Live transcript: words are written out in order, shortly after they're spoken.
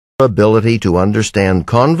ability to understand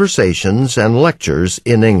conversations and lectures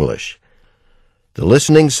in English. The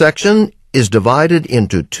listening section is divided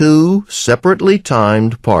into 2 separately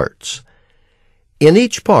timed parts. In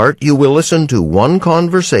each part, you will listen to 1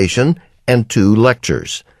 conversation and 2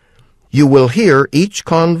 lectures. You will hear each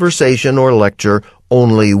conversation or lecture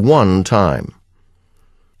only 1 time.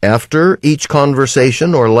 After each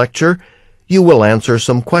conversation or lecture, you will answer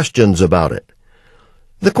some questions about it.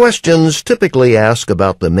 The questions typically ask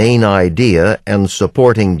about the main idea and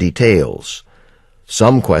supporting details.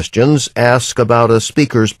 Some questions ask about a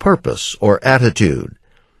speaker's purpose or attitude.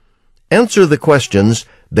 Answer the questions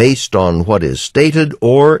based on what is stated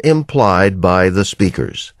or implied by the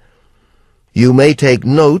speakers. You may take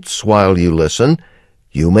notes while you listen.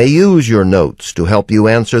 You may use your notes to help you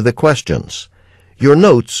answer the questions. Your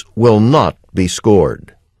notes will not be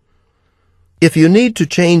scored. If you need to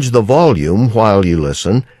change the volume while you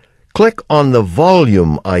listen, click on the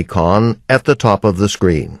volume icon at the top of the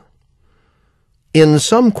screen. In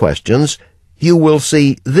some questions, you will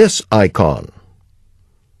see this icon.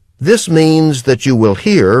 This means that you will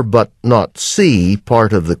hear but not see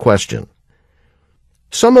part of the question.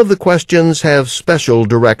 Some of the questions have special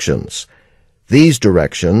directions. These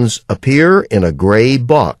directions appear in a gray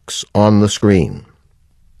box on the screen.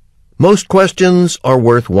 Most questions are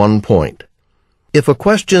worth 1 point. If a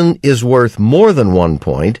question is worth more than 1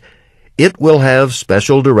 point, it will have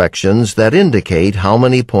special directions that indicate how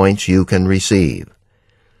many points you can receive.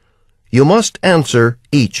 You must answer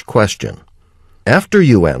each question. After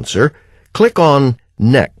you answer, click on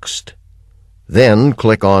Next. Then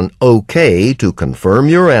click on OK to confirm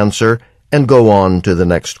your answer and go on to the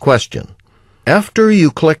next question. After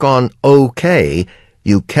you click on OK,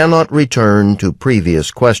 you cannot return to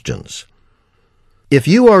previous questions. If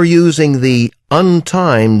you are using the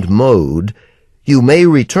untimed mode, you may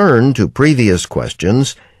return to previous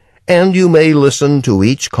questions, and you may listen to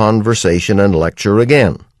each conversation and lecture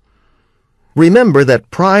again. Remember that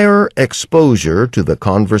prior exposure to the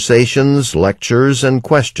conversations, lectures, and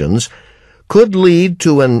questions could lead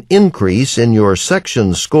to an increase in your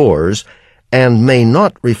section scores and may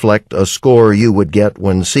not reflect a score you would get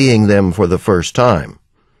when seeing them for the first time.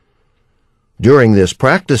 During this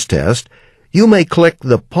practice test, you may click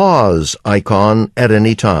the pause icon at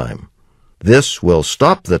any time. This will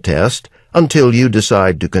stop the test until you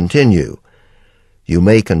decide to continue. You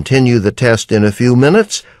may continue the test in a few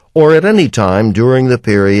minutes or at any time during the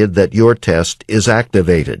period that your test is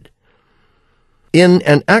activated. In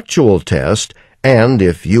an actual test, and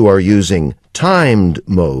if you are using timed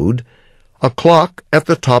mode, a clock at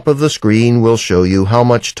the top of the screen will show you how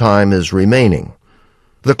much time is remaining.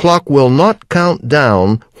 The clock will not count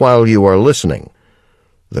down while you are listening.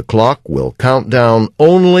 The clock will count down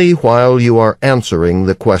only while you are answering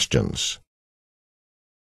the questions.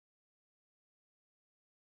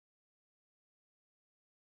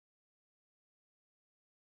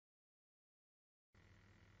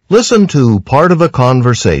 Listen to part of a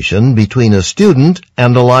conversation between a student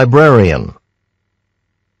and a librarian.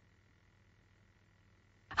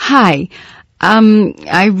 Hi.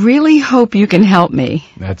 I really hope you can help me.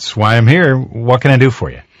 That's why I'm here. What can I do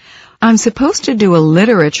for you? I'm supposed to do a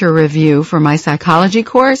literature review for my psychology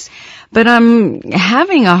course, but I'm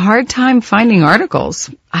having a hard time finding articles.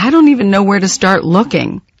 I don't even know where to start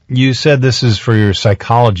looking. You said this is for your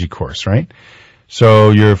psychology course, right? So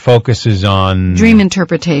your focus is on... Dream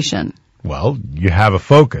interpretation. Well, you have a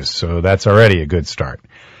focus, so that's already a good start.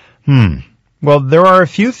 Well, there are a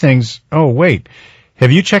few things... Oh, wait.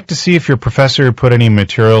 Have you checked to see if your professor put any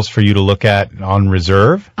materials for you to look at on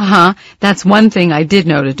reserve? That's one thing I did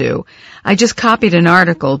know to do. I just copied an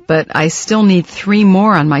article, but I still need 3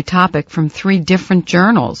 more on my topic from 3 different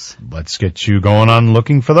journals. Let's get you going on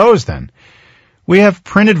looking for those then. We have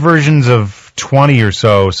printed versions of 20 or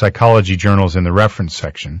so psychology journals in the reference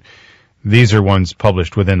section. These are ones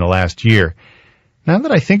published within the last year. Now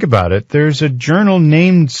that I think about it, there's a journal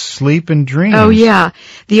named Sleep and Dreams. Oh, yeah.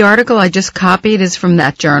 The article I just copied is from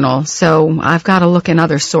that journal, so I've got to look in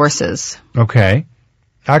other sources. Okay.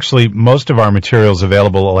 Actually, most of our material's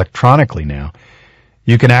available electronically now.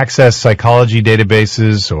 You can access psychology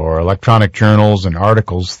databases or electronic journals and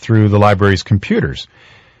articles through the library's computers.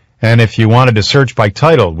 And if you wanted to search by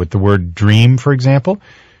title with the word dream, for example,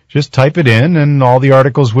 just type it in and all the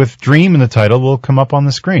articles with dream in the title will come up on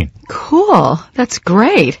the screen. Cool. That's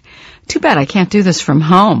great. Too bad I can't do this from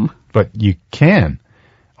home. But you can.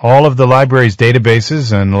 All of the library's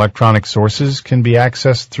databases and electronic sources can be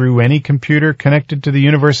accessed through any computer connected to the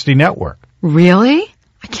university network. Really?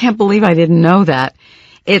 I can't believe I didn't know that.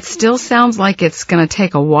 It still sounds like it's going to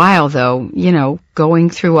take a while, though, going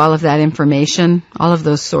through all of that information, all of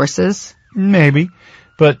those sources. Maybe,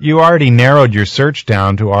 but you already narrowed your search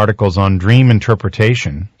down to articles on dream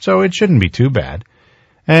interpretation, so it shouldn't be too bad.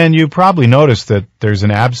 And you probably noticed that there's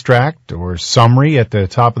an abstract or summary at the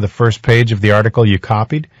top of the first page of the article you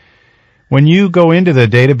copied. When you go into the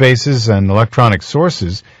databases and electronic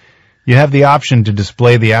sources, you have the option to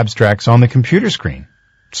display the abstracts on the computer screen.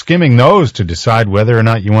 Skimming those to decide whether or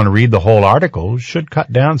not you want to read the whole article should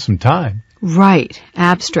cut down some time. Right,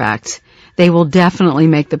 abstracts. They will definitely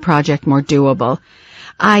make the project more doable.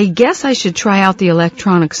 I guess I should try out the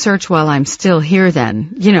electronic search while I'm still here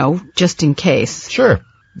then, just in case. Sure.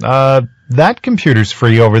 That computer's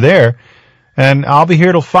free over there, and I'll be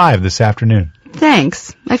here till 5 this afternoon.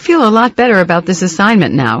 Thanks. I feel a lot better about this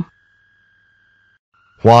assignment now.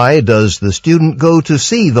 Why does the student go to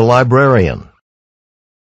see the librarian?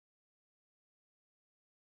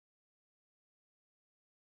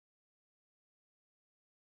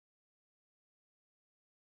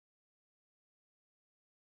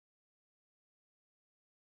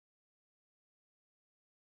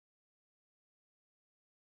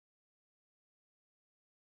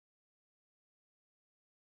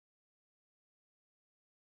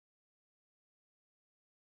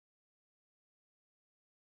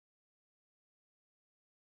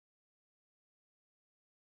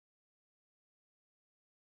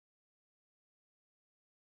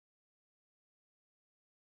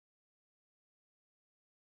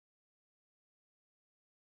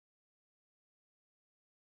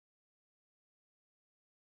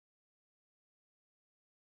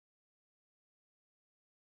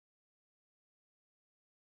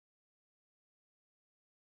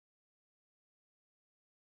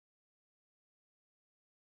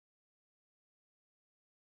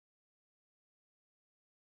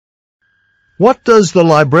 What does the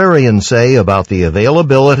librarian say about the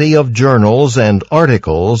availability of journals and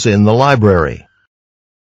articles in the library?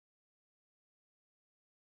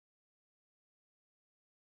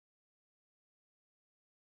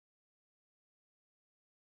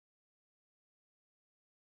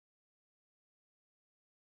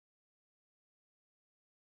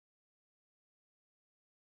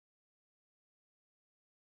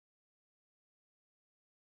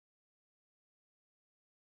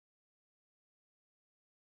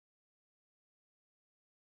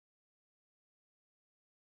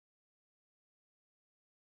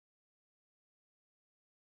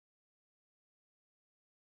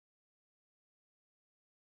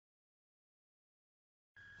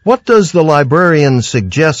 What does the librarian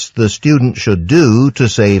suggest the student should do to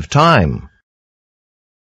save time?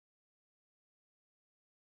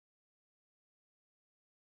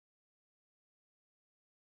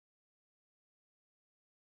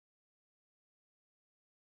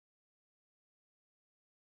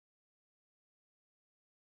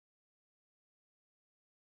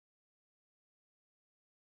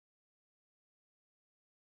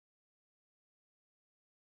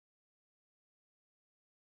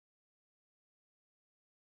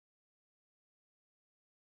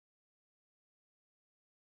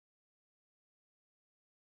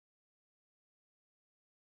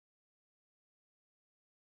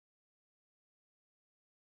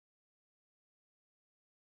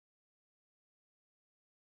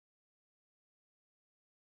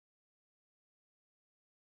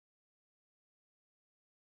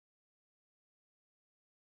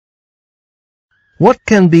 What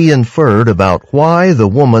can be inferred about why the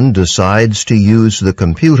woman decides to use the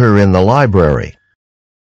computer in the library?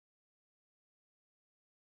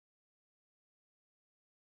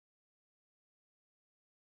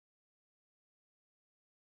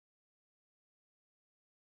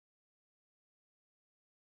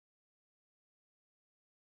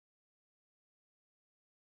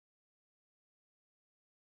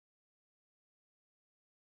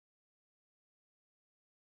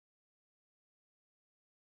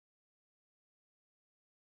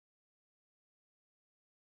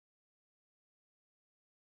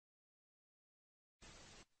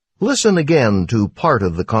 Listen again to part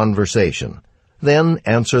of the conversation. Then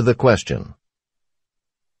answer the question.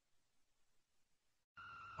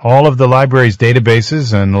 All of the library's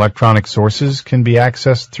databases and electronic sources can be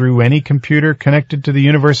accessed through any computer connected to the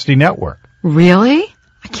university network. Really?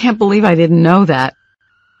 I can't believe I didn't know that.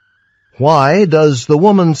 Why does the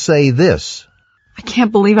woman say this? I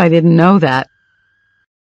can't believe I didn't know that.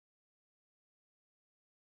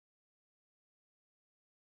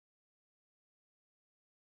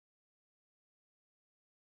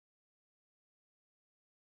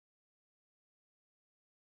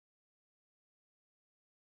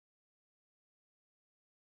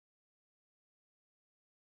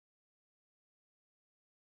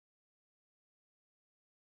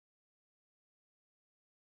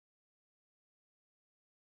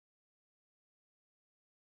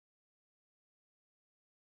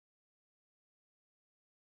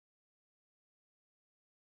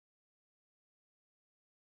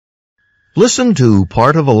 Listen to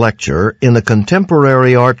part of a lecture in a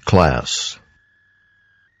contemporary art class.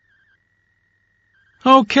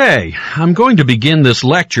 Okay, I'm going to begin this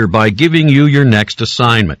lecture by giving you your next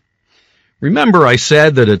assignment. Remember I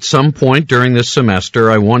said that at some point during this semester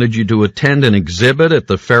I wanted you to attend an exhibit at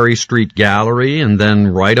the Ferry Street Gallery and then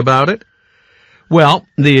write about it? Well,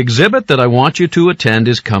 the exhibit that I want you to attend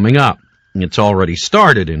is coming up. It's already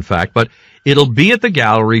started, in fact, but it'll be at the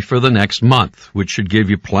gallery for the next month, which should give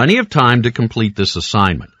you plenty of time to complete this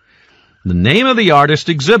assignment. The name of the artist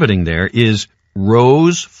exhibiting there is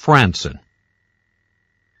Rose Franson.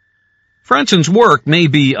 Franson's work may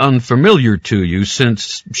be unfamiliar to you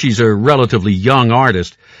since she's a relatively young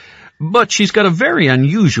artist, but she's got a very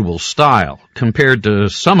unusual style compared to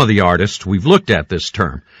some of the artists we've looked at this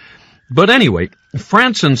term. But anyway,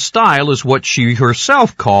 Franson's style is what she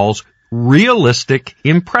herself calls realistic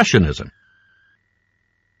impressionism.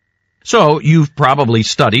 So you've probably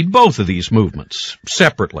studied both of these movements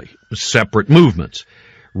separately, separate movements,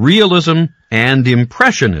 realism and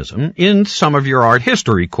impressionism, in some of your art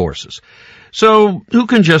history courses. So who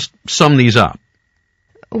can just sum these up?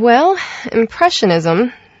 Well,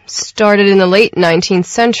 Impressionism started in the late 19th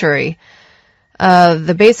century.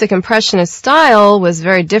 The basic Impressionist style was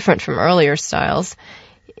very different from earlier styles.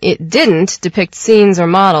 It didn't depict scenes or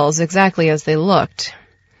models exactly as they looked.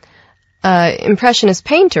 Impressionist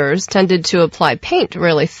painters tended to apply paint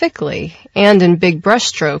really thickly and in big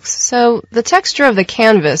brushstrokes, so the texture of the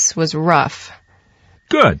canvas was rough.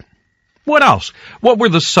 Good. What else? What were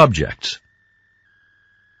the subjects?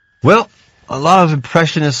 Well, a lot of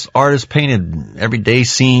Impressionist artists painted everyday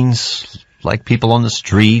scenes, like people on the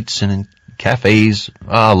streets and in cafes,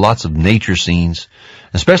 lots of nature scenes,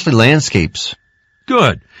 especially landscapes.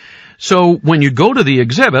 Good. So when you go to the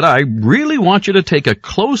exhibit, I really want you to take a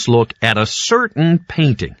close look at a certain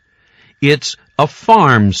painting. It's a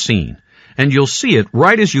farm scene, and you'll see it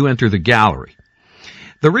right as you enter the gallery.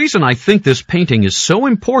 The reason I think this painting is so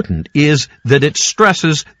important is that it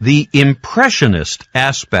stresses the impressionist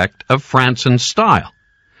aspect of Franson's style.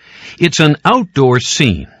 It's an outdoor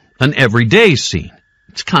scene, an everyday scene.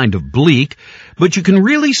 It's kind of bleak, but you can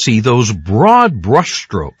really see those broad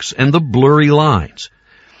brushstrokes and the blurry lines.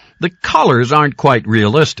 The colors aren't quite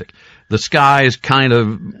realistic. The sky is kind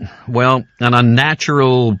of, well, an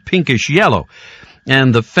unnatural pinkish yellow,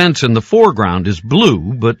 and the fence in the foreground is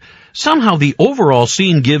blue, but somehow the overall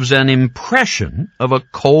scene gives an impression of a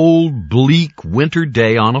cold, bleak winter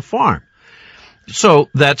day on a farm. So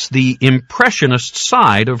that's the impressionist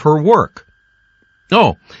side of her work.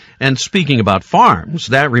 Oh, and speaking about farms,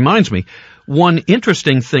 that reminds me, one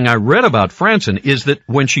interesting thing I read about Franson is that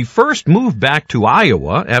when she first moved back to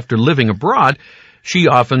Iowa after living abroad, she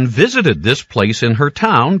often visited this place in her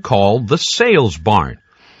town called the Sales Barn.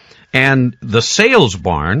 And the Sales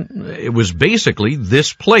Barn, it was basically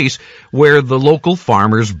this place where the local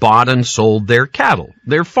farmers bought and sold their cattle,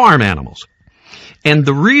 their farm animals. And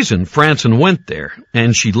the reason Franson went there,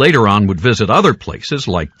 and she later on would visit other places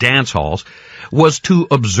like dance halls, was to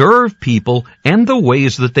observe people and the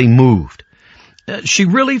ways that they moved. She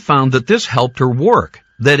really found that this helped her work,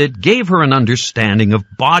 that it gave her an understanding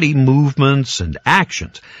of body movements and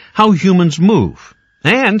actions, how humans move,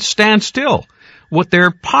 and stand still, what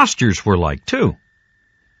their postures were like, too.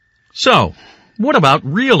 So, what about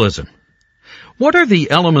realism? What are the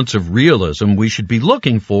elements of realism we should be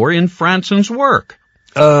looking for in Franson's work?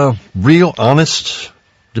 Real, honest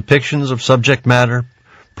depictions of subject matter,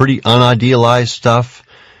 pretty unidealized stuff,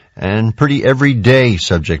 and pretty everyday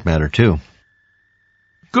subject matter, too.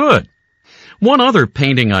 Good. One other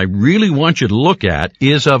painting I really want you to look at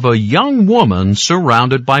is of a young woman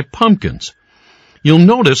surrounded by pumpkins. You'll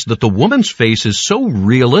notice that the woman's face is so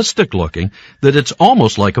realistic looking that it's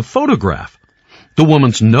almost like a photograph. The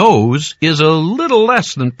woman's nose is a little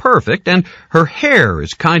less than perfect, and her hair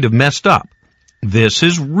is kind of messed up. This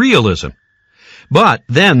is realism. But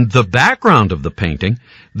then the background of the painting,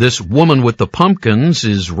 this woman with the pumpkins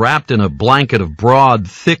is wrapped in a blanket of broad,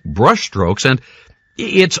 thick brushstrokes, and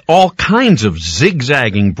it's all kinds of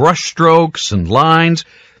zigzagging brushstrokes and lines,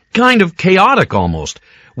 kind of chaotic almost,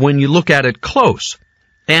 when you look at it close.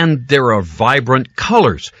 And there are vibrant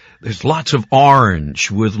colors. There's lots of orange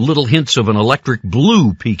with little hints of an electric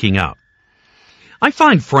blue peeking out. I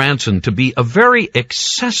find Franson to be a very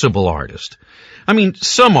accessible artist. I mean,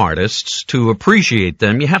 some artists, to appreciate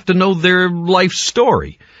them, you have to know their life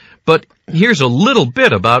story. But here's a little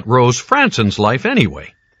bit about Rose Franson's life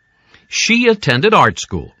anyway. She attended art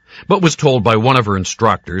school, but was told by one of her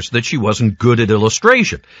instructors that she wasn't good at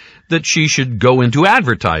illustration, that she should go into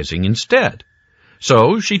advertising instead.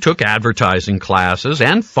 So she took advertising classes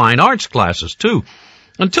and fine arts classes, too.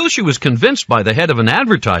 until she was convinced by the head of an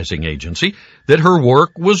advertising agency that her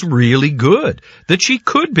work was really good, that she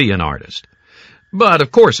could be an artist. But,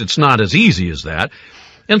 of course, it's not as easy as that,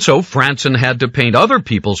 and so Franson had to paint other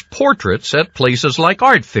people's portraits at places like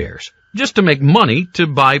art fairs, just to make money to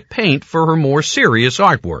buy paint for her more serious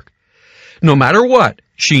artwork. No matter what,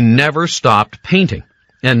 she never stopped painting.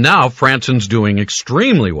 And now Franson's doing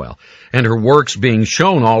extremely well, and her work's being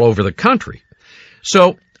shown all over the country.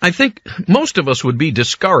 So I think most of us would be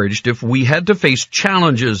discouraged if we had to face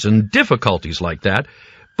challenges and difficulties like that,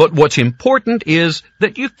 but what's important is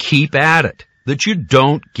that you keep at it, that you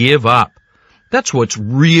don't give up. That's what's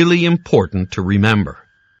really important to remember.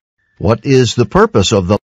 What is the purpose of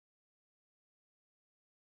the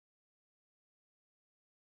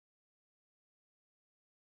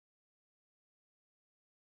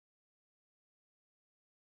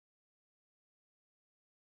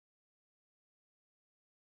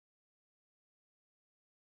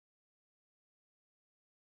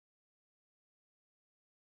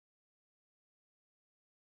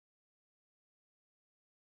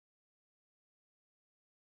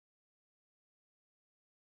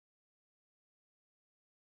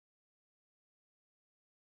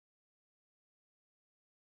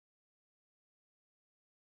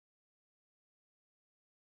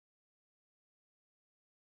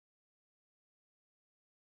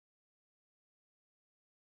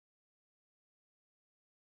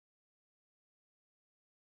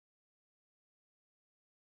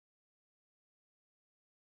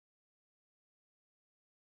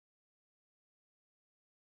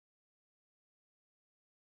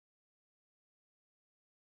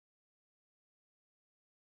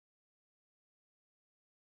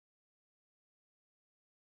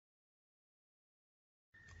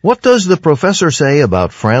What does the professor say about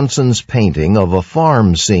Franson's painting of a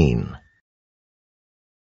farm scene?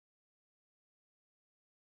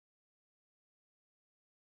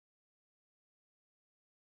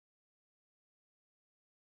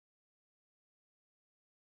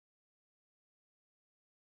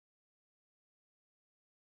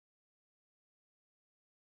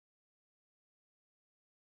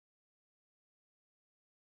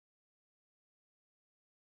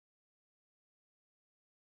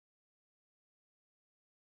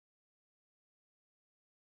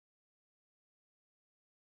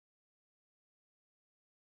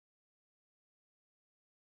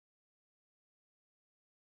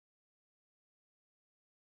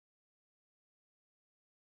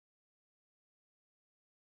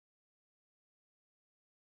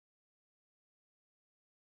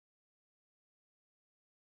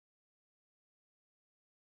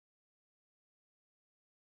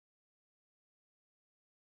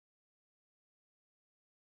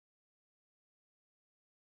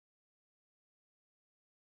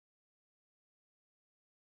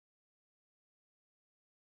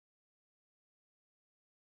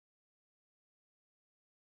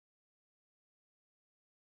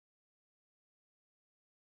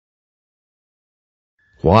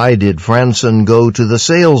 Why did Franson go to the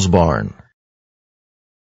sales barn?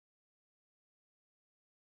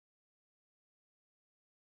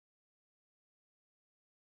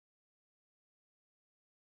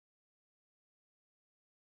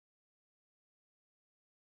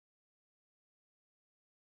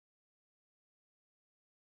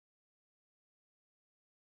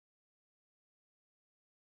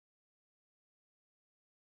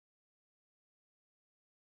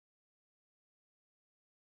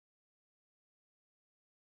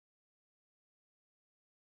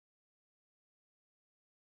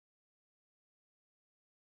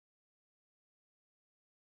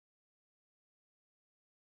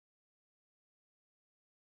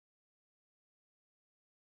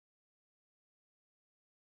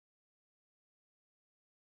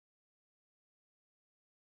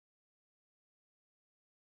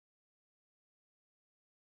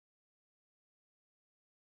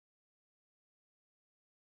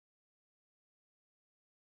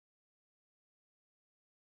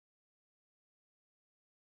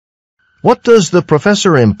 What does the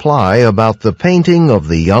professor imply about the painting of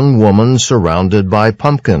the young woman surrounded by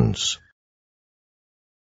pumpkins?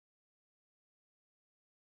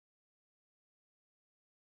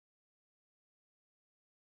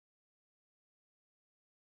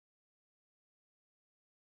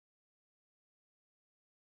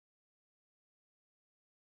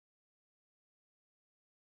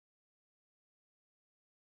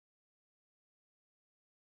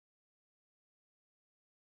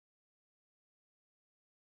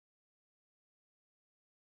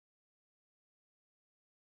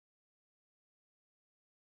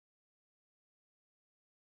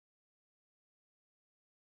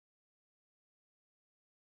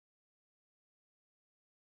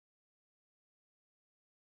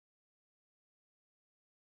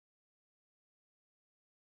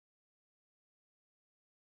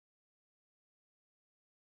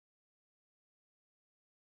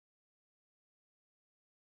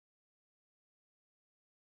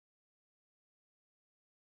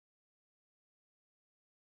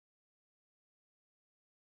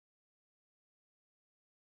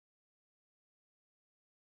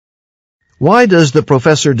 Why does the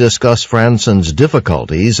professor discuss Franson's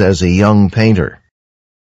difficulties as a young painter?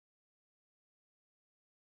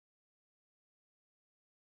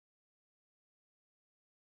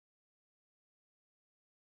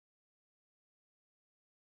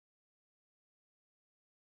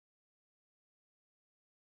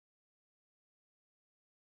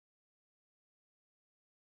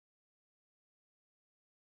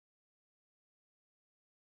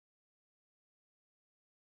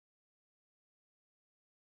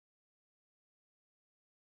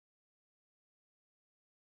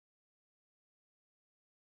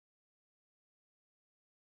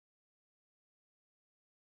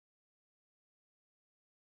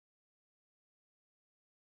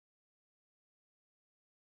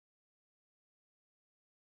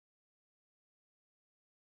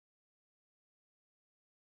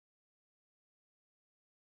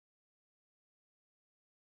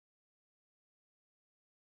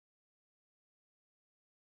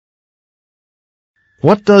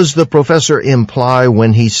 What does the professor imply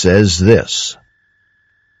when he says this?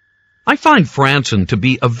 I find Franson to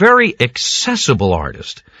be a very accessible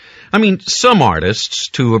artist. I mean, some artists,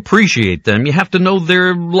 to appreciate them, you have to know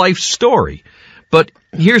their life story. But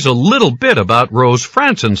here's a little bit about Rose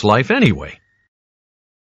Franson's life anyway.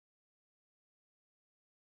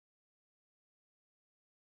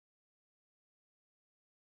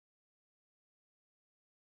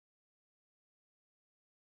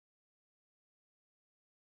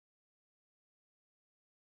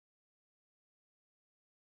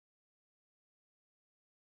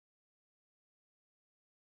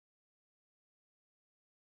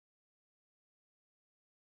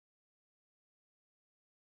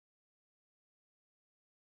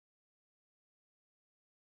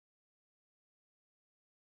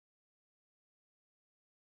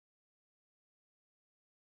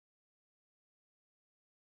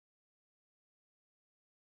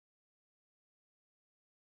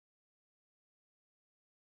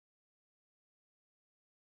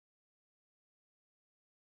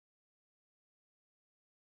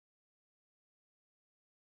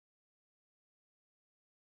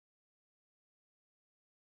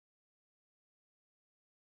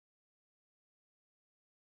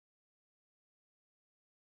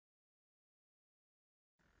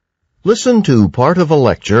 Listen to part of a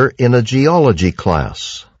lecture in a geology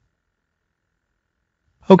class.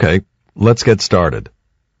 Okay, let's get started.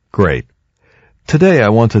 Great. Today I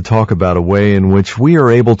want to talk about a way in which we are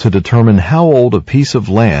able to determine how old a piece of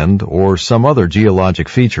land or some other geologic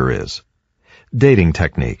feature is. Dating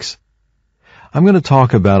techniques. I'm going to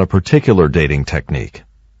talk about a particular dating technique.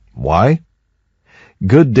 Why?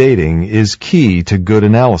 Good dating is key to good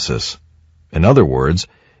analysis. In other words,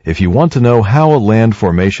 if you want to know how a land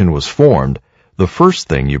formation was formed, the first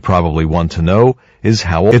thing you probably want to know is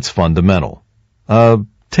how it's fundamental.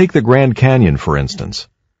 Take the Grand Canyon, for instance.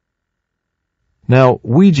 Now,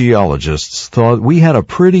 we geologists thought we had a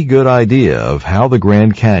pretty good idea of how the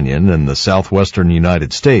Grand Canyon in the southwestern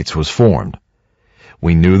United States was formed.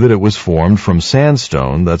 We knew that it was formed from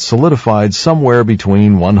sandstone that solidified somewhere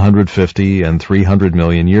between 150 and 300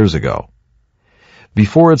 million years ago.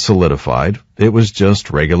 Before it solidified, it was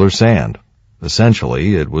just regular sand.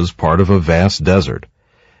 Essentially, it was part of a vast desert.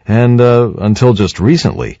 And until just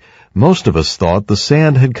recently, most of us thought the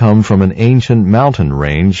sand had come from an ancient mountain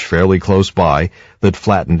range fairly close by that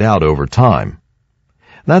flattened out over time.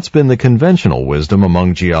 That's been the conventional wisdom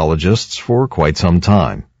among geologists for quite some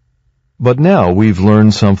time. But now we've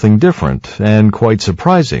learned something different and quite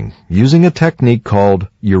surprising using a technique called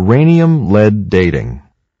uranium-lead dating.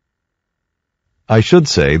 I should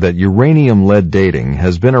say that uranium-lead dating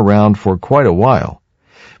has been around for quite a while,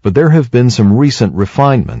 but there have been some recent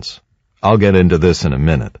refinements. I'll get into this in a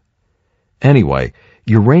minute. Anyway,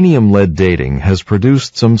 uranium-lead dating has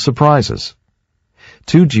produced some surprises.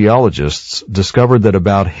 Two geologists discovered that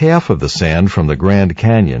about half of the sand from the Grand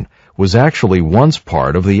Canyon was actually once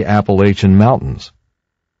part of the Appalachian Mountains.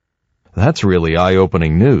 That's really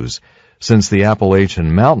eye-opening news, since the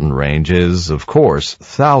Appalachian Mountain Range is, of course,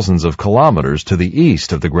 thousands of kilometers to the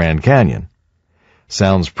east of the Grand Canyon.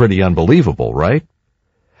 Sounds pretty unbelievable, right?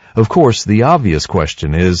 Of course, the obvious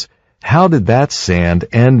question is, how did that sand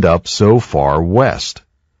end up so far west?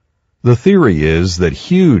 The theory is that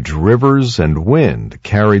huge rivers and wind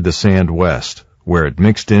carried the sand west, where it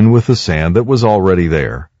mixed in with the sand that was already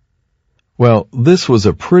there. Well, this was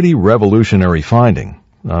a pretty revolutionary finding.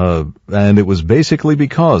 And it was basically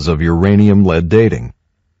because of uranium-lead dating.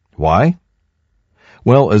 Why?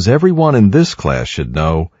 Well, as everyone in this class should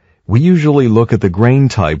know, we usually look at the grain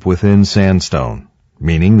type within sandstone,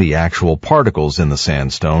 meaning the actual particles in the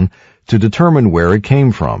sandstone, to determine where it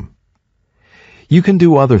came from. You can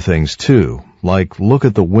do other things too, like look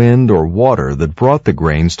at the wind or water that brought the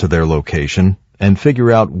grains to their location and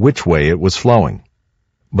figure out which way it was flowing.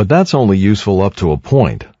 But that's only useful up to a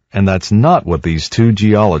point, and that's not what these two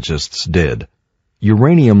geologists did.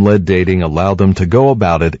 Uranium-lead dating allowed them to go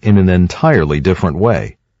about it in an entirely different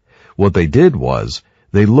way. What they did was,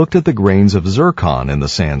 they looked at the grains of zircon in the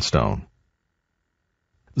sandstone.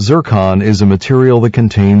 Zircon is a material that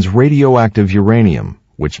contains radioactive uranium,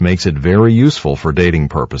 which makes it very useful for dating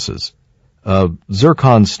purposes.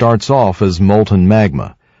 Zircon starts off as molten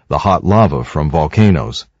magma, the hot lava from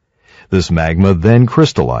volcanoes. This magma then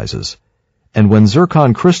crystallizes, and when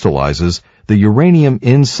zircon crystallizes, the uranium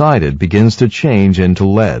inside it begins to change into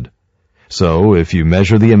lead. So, if you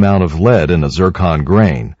measure the amount of lead in a zircon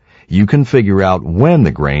grain, you can figure out when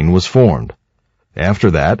the grain was formed.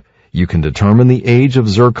 After that, you can determine the age of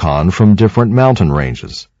zircon from different mountain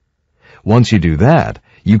ranges. Once you do that,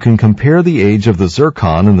 you can compare the age of the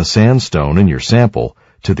zircon in the sandstone in your sample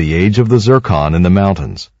to the age of the zircon in the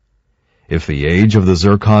mountains. If the age of the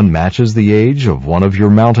zircon matches the age of one of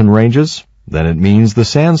your mountain ranges, then it means the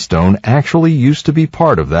sandstone actually used to be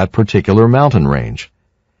part of that particular mountain range.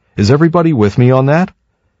 Is everybody with me on that?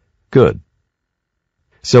 Good.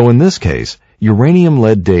 So in this case,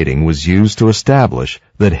 uranium-lead dating was used to establish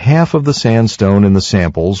that half of the sandstone in the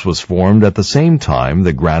samples was formed at the same time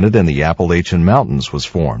the granite in the Appalachian Mountains was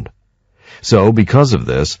formed. So because of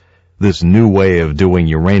this new way of doing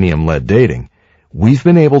uranium-lead dating, we've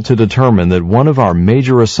been able to determine that one of our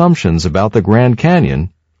major assumptions about the Grand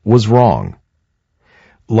Canyon was wrong.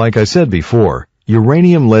 Like I said before,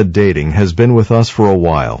 uranium-lead dating has been with us for a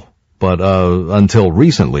while, but until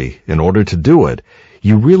recently, in order to do it,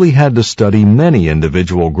 you really had to study many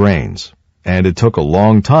individual grains, and it took a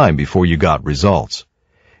long time before you got results.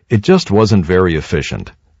 It just wasn't very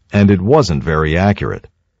efficient, and it wasn't very accurate.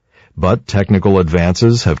 But technical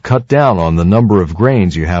advances have cut down on the number of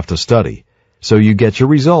grains you have to study, so you get your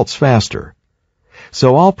results faster.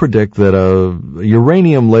 So I'll predict that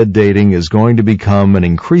uranium-lead dating is going to become an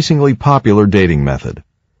increasingly popular dating method.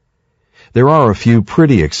 There are a few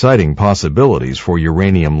pretty exciting possibilities for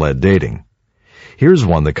uranium-lead dating. Here's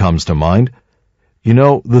one that comes to mind. You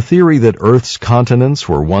know, the theory that Earth's continents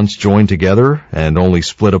were once joined together and only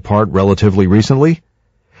split apart relatively recently?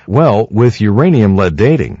 Well, with uranium-lead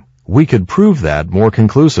dating, we could prove that more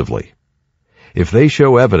conclusively. If they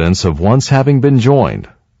show evidence of once having been joined,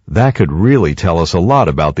 that could really tell us a lot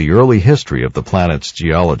about the early history of the planet's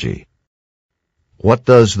geology. What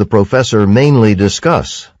does the professor mainly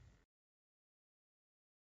discuss?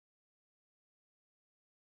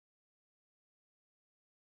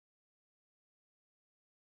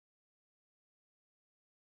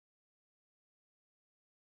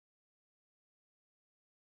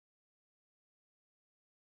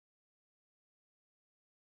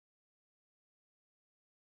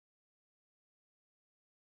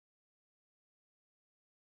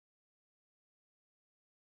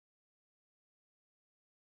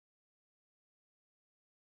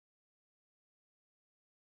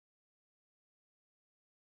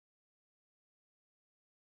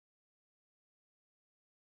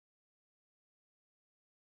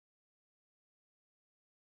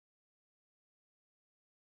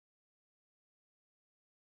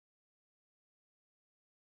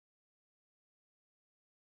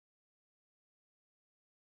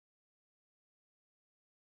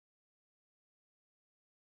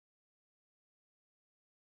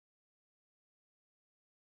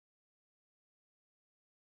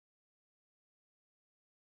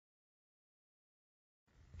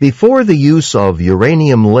 Before the use of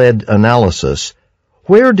uranium-lead analysis,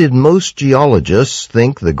 where did most geologists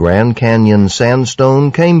think the Grand Canyon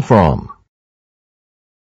sandstone came from?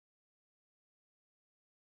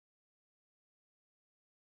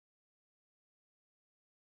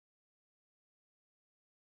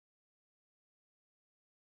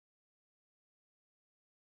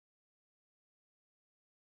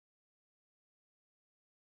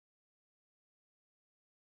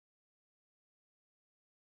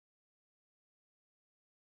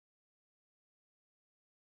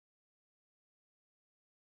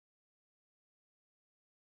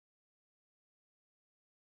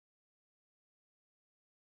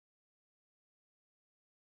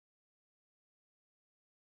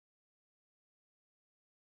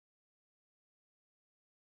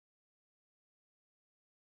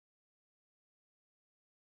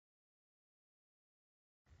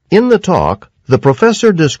 In the talk, the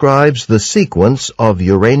professor describes the sequence of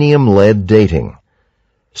uranium-lead dating.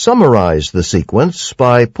 Summarize the sequence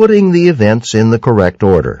by putting the events in the correct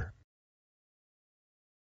order.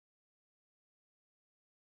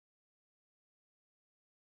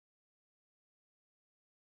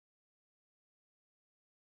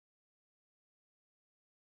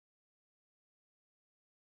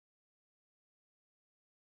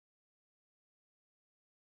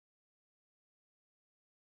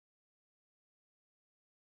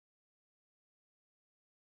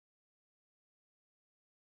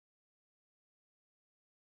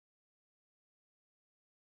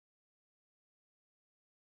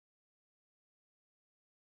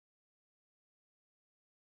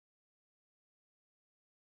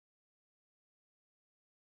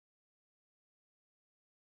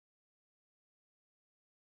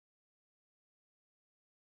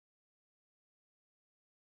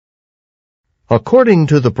 According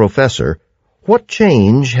to the professor, what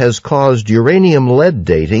change has caused uranium-lead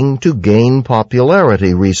dating to gain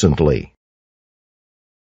popularity recently?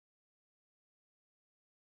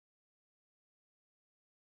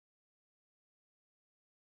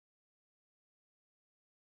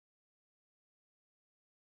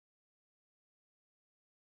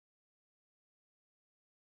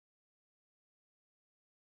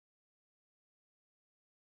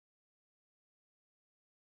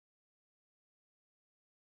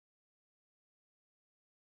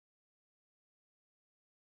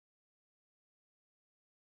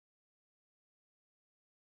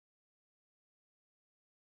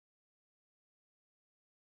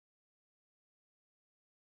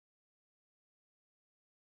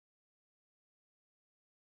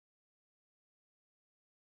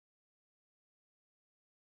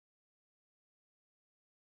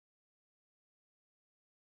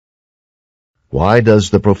 Why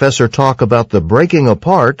does the professor talk about the breaking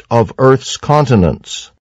apart of Earth's continents?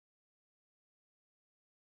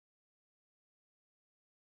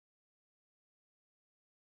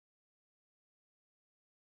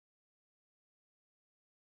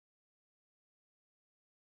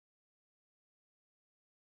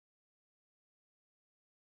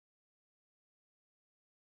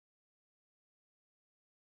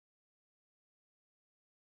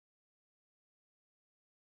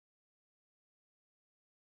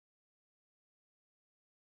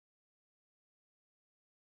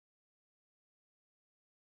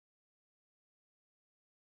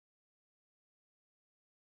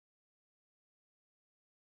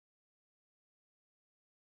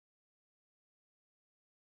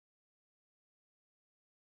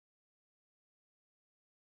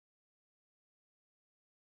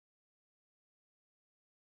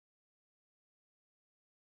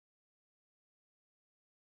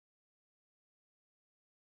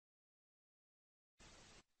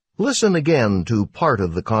 Listen again to part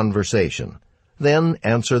of the conversation. Then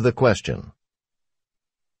answer the question.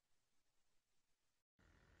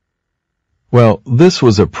 Well, this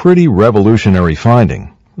was a pretty revolutionary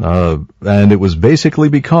finding, and it was basically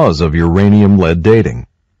because of uranium-lead dating.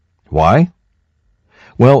 Why?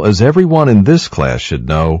 Well, as everyone in this class should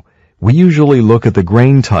know, we usually look at the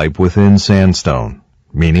grain type within sandstone,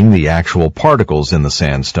 meaning the actual particles in the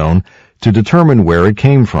sandstone, to determine where it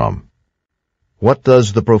came from. What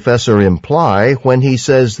does the professor imply when he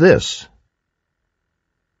says this?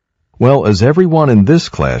 Well, as everyone in this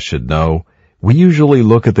class should know, we usually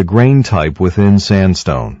look at the grain type within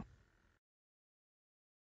sandstone.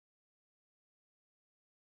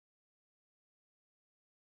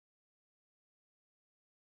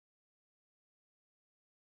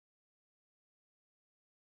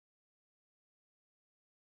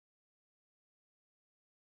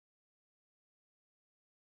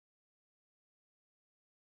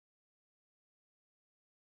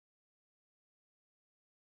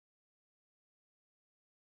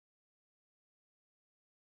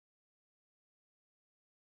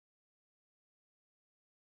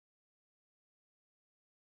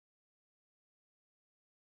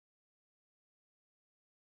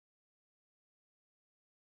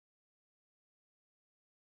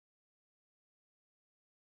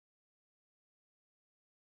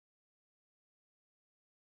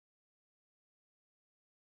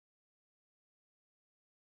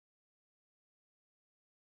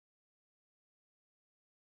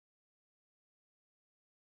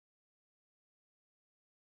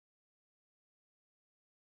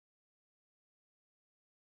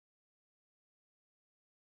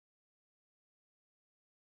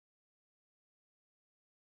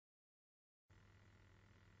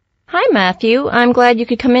 Hi, Matthew. I'm glad you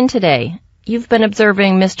could come in today. You've been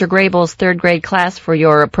observing Mr. Grable's third grade class for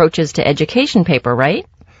your Approaches to Education paper, right?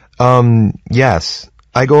 Yes.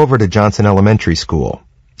 I go over to Johnson Elementary School,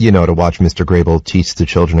 to watch Mr. Grable teach the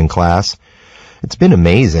children in class. It's been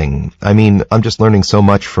amazing. I'm just learning so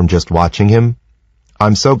much from just watching him.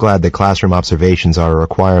 I'm so glad that classroom observations are a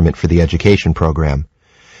requirement for the education program.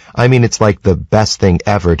 It's like the best thing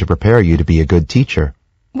ever to prepare you to be a good teacher.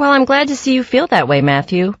 Well, I'm glad to see you feel that way,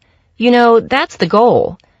 Matthew. That's the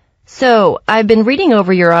goal. So, I've been reading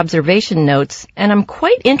over your observation notes, and I'm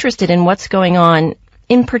quite interested in what's going on,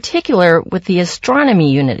 in particular with the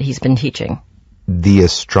astronomy unit he's been teaching. The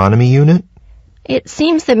astronomy unit? It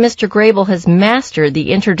seems that Mr. Grable has mastered the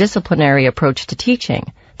interdisciplinary approach to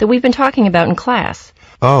teaching that we've been talking about in class.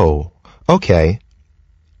 Oh, okay.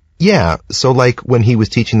 Yeah, so like when he was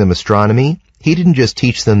teaching them astronomy, he didn't just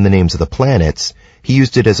teach them the names of the planets, he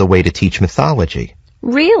used it as a way to teach mythology.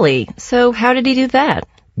 Really? So how did he do that?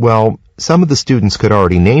 Well, some of the students could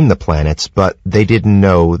already name the planets, but they didn't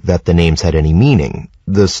know that the names had any meaning,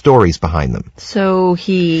 the stories behind them. So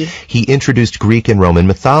He introduced Greek and Roman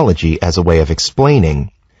mythology as a way of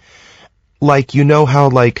explaining. Like, you know how,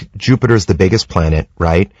 Jupiter's the biggest planet,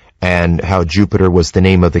 right? And how Jupiter was the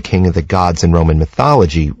name of the king of the gods in Roman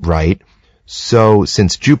mythology, right? So,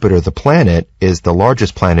 since Jupiter, the planet, is the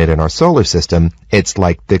largest planet in our solar system, it's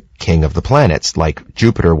like the king of the planets, like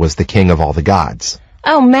Jupiter was the king of all the gods.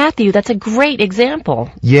 Oh, Matthew, that's a great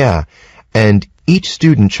example. Yeah, and each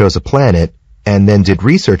student chose a planet and then did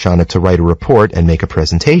research on it to write a report and make a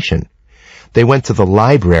presentation. They went to the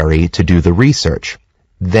library to do the research.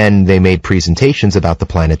 Then they made presentations about the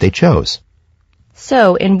planet they chose.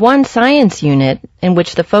 So, in one science unit, in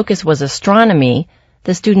which the focus was astronomy,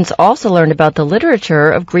 the students also learned about the literature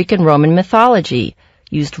of Greek and Roman mythology,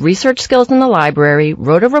 used research skills in the library,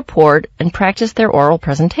 wrote a report, and practiced their oral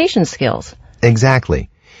presentation skills. Exactly.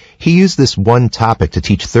 He used this one topic to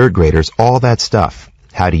teach third graders all that stuff.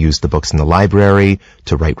 How to use the books in the library,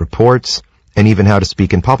 to write reports, and even how to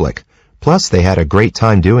speak in public. Plus, they had a great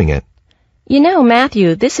time doing it. You know,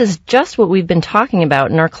 Matthew, this is just what we've been talking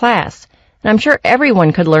about in our class, and I'm sure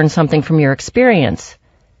everyone could learn something from your experience.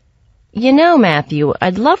 You know, Matthew,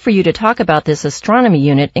 I'd love for you to talk about this astronomy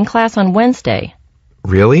unit in class on Wednesday.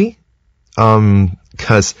 Really?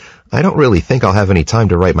 'Cause I don't really think I'll have any time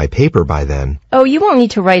to write my paper by then. Oh, you won't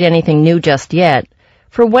need to write anything new just yet.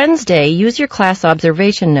 For Wednesday, use your class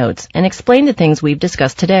observation notes and explain the things we've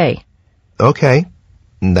discussed today. Okay,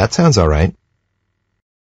 that sounds all right.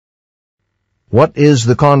 What is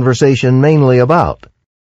the conversation mainly about?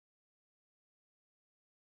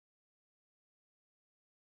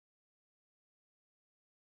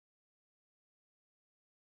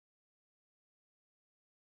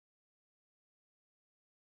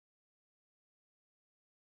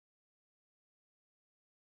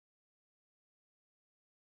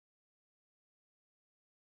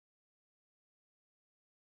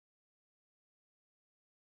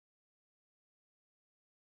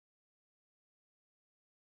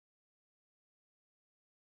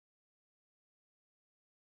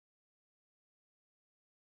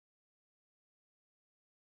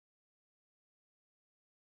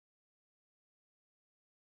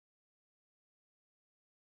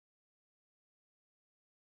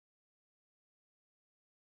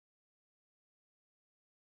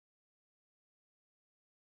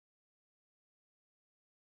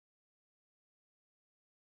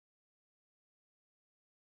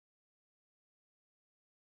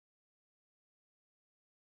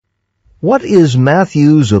 What is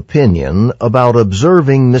Matthew's opinion about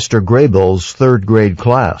observing Mr. Grayble's third grade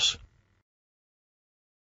class?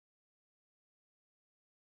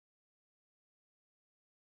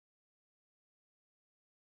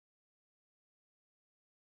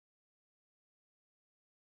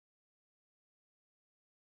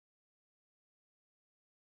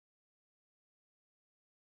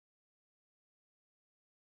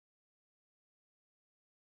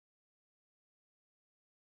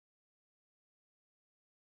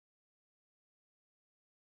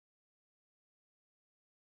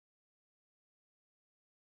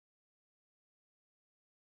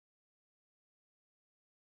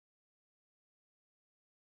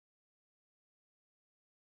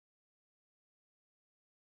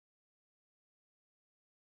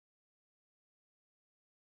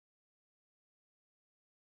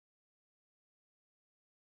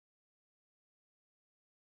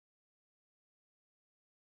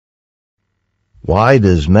 Why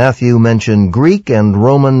does Matthew mention Greek and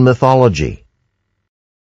Roman mythology?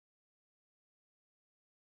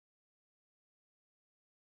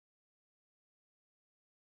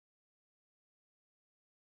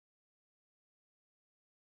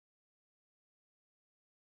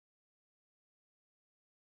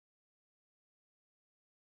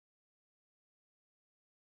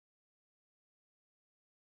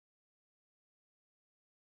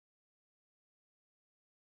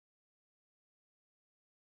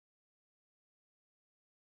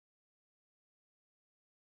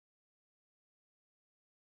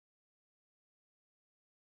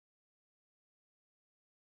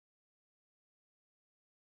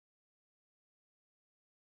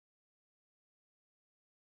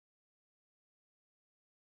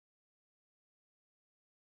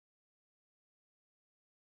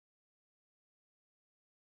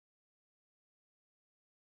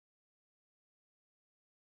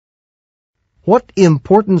 What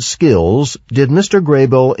important skills did Mr.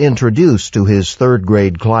 Graybill introduce to his third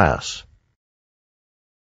grade class?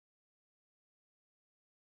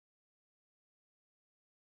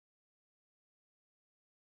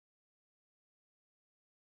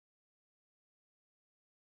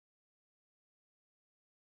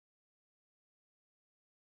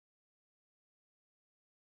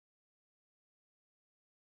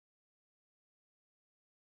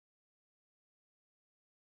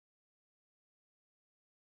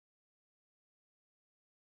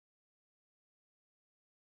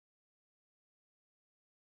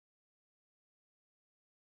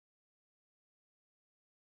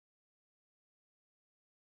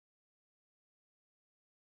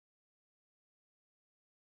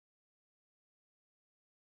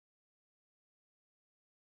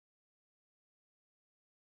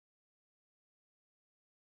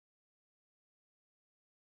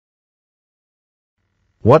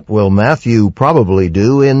 What will Matthew probably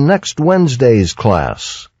do in next Wednesday's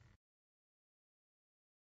class?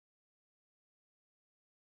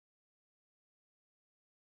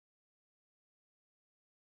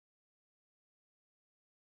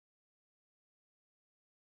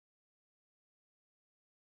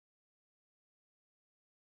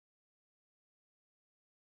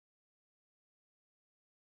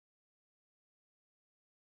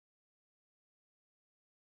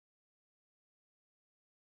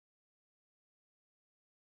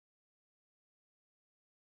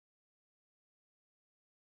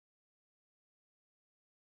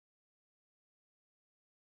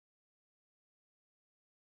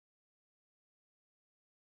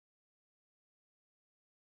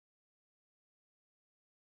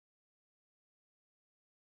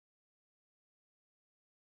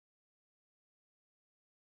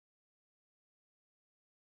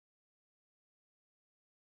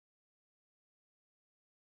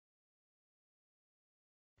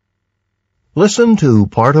 Listen to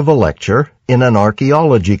part of a lecture in an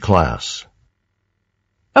archaeology class.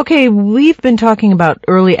 Okay, we've been talking about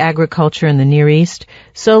early agriculture in the Near East,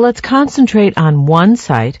 so let's concentrate on one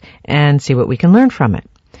site and see what we can learn from it.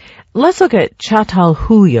 Let's look at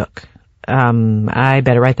Çatalhöyük. I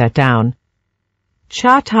better write that down.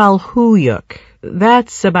 Çatalhöyük.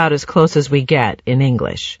 That's about as close as we get in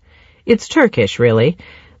English. It's Turkish, really.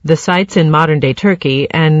 The site's in modern-day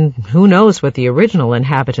Turkey, and who knows what the original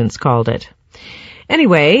inhabitants called it.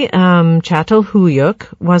 Anyway,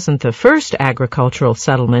 Çatalhöyük wasn't the first agricultural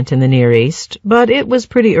settlement in the Near East, but it was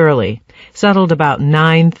pretty early, settled about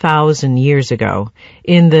 9,000 years ago,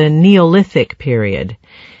 in the Neolithic period.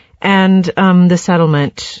 And the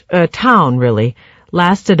settlement, town really,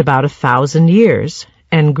 lasted about 1,000 years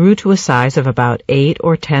and grew to a size of about 8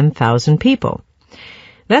 or 10,000 people.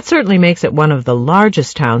 That certainly makes it one of the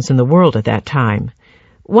largest towns in the world at that time.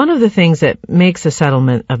 One of the things that makes a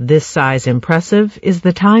settlement of this size impressive is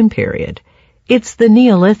the time period. It's the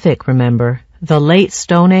Neolithic, remember, the late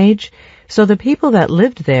Stone Age, so the people that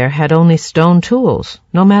lived there had only stone tools,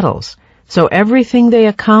 no metals. So everything they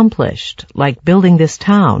accomplished, like building this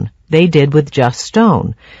town, they did with just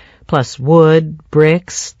stone, plus wood,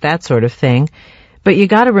 bricks, that sort of thing. But you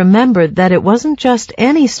gotta remember that it wasn't just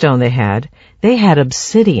any stone they had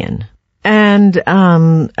obsidian. And,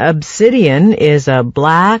 obsidian is a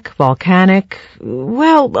black, volcanic,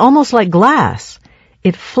 well, almost like glass.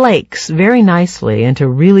 It flakes very nicely into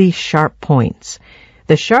really sharp points.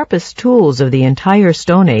 The sharpest tools of the entire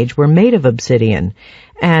Stone Age were made of obsidian,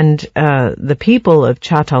 and, the people of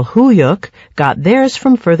Çatalhöyük got theirs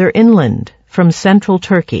from further inland, from central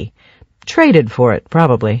Turkey. Traded for it,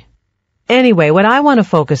 probably. Anyway, what I want to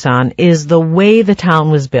focus on is the way the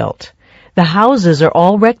town was built. The houses are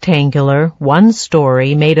all rectangular, one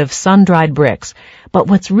story, made of sun-dried bricks. But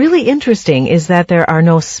what's really interesting is that there are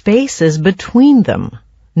no spaces between them.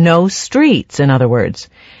 No streets, in other words.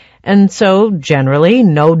 And so, generally,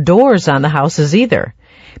 no doors on the houses either.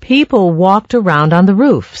 People walked around on the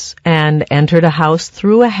roofs and entered a house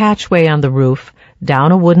through a hatchway on the roof,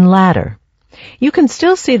 down a wooden ladder. You can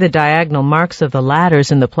still see the diagonal marks of the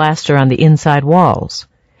ladders in the plaster on the inside walls.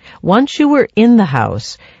 Once you were in the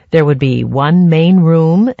house, there would be one main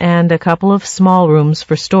room and a couple of small rooms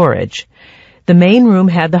for storage. The main room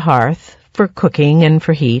had the hearth, for cooking and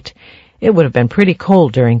for heat. It would have been pretty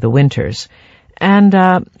cold during the winters. And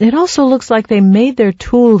it also looks like they made their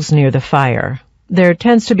tools near the fire. There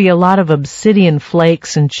tends to be a lot of obsidian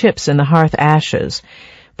flakes and chips in the hearth ashes.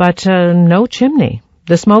 But no chimney.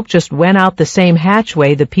 The smoke just went out the same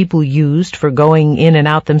hatchway the people used for going in and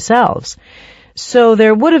out themselves. So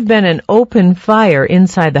there would have been an open fire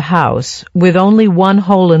inside the house, with only one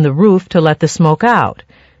hole in the roof to let the smoke out.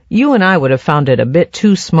 You and I would have found it a bit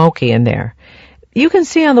too smoky in there. You can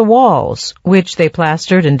see on the walls, which they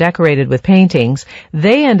plastered and decorated with paintings,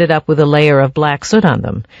 they ended up with a layer of black soot on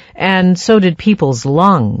them, and so did people's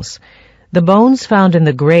lungs. The bones found in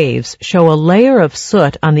the graves show a layer of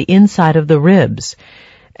soot on the inside of the ribs.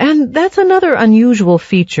 And that's another unusual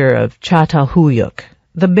feature of Çatalhöyük,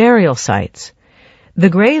 the burial sites. The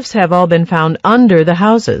graves have all been found under the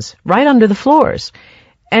houses, right under the floors.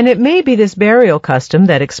 And it may be this burial custom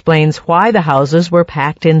that explains why the houses were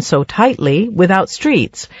packed in so tightly without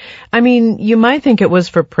streets. I mean, you might think it was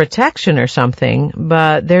for protection or something,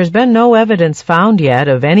 but there's been no evidence found yet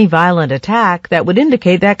of any violent attack that would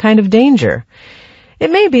indicate that kind of danger. It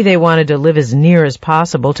may be they wanted to live as near as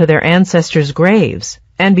possible to their ancestors' graves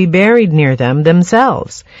and be buried near them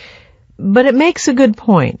themselves. But it makes a good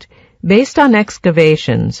point. Based on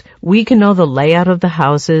excavations, we can know the layout of the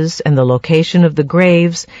houses and the location of the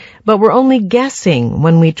graves, but we're only guessing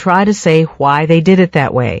when we try to say why they did it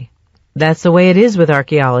that way. That's the way it is with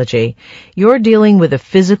archaeology. You're dealing with the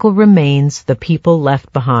physical remains the people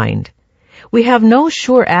left behind. We have no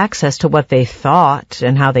sure access to what they thought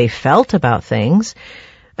and how they felt about things.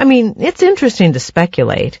 I mean, it's interesting to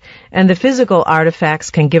speculate, and the physical artifacts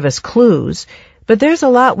can give us clues, but there's a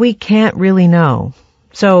lot we can't really know.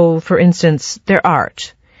 So, for instance, their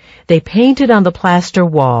art. They painted on the plaster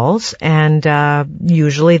walls, and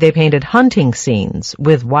usually they painted hunting scenes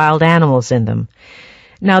with wild animals in them.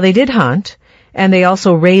 Now, they did hunt, and they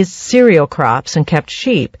also raised cereal crops and kept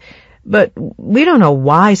sheep, but we don't know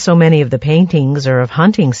why so many of the paintings are of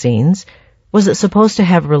hunting scenes. Was it supposed to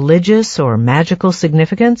have religious or magical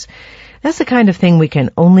significance? That's the kind of thing we can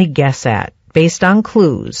only guess at, based on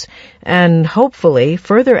clues, and hopefully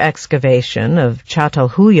further excavation of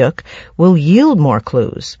Çatalhöyük will yield more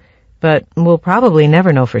clues, but we'll probably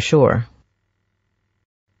never know for sure.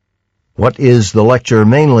 What is the lecture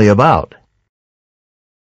mainly about?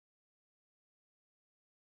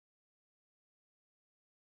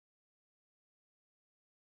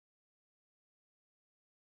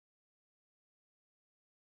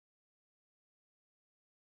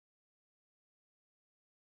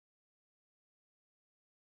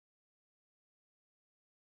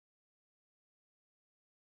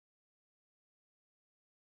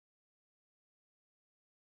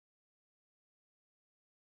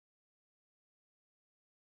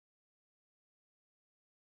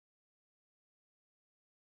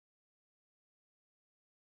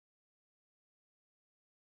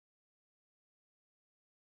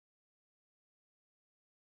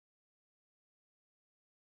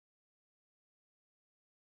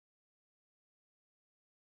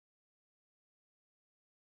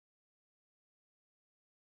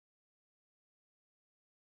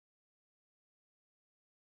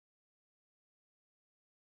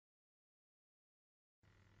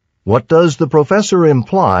 What does the professor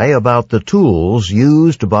imply about the tools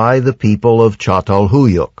used by the people of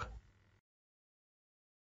Çatalhöyük?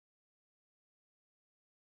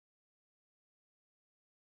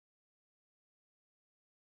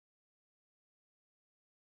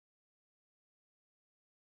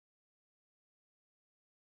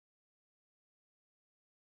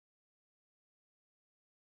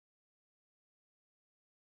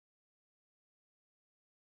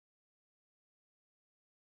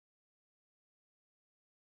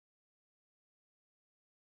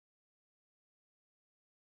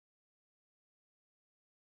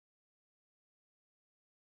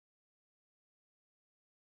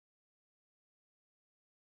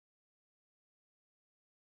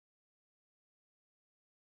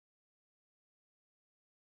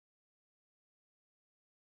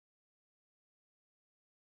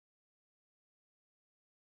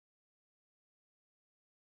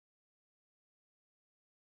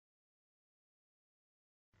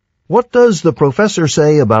 What does the professor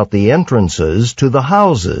say about the entrances to the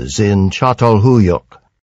houses in Çatalhöyük?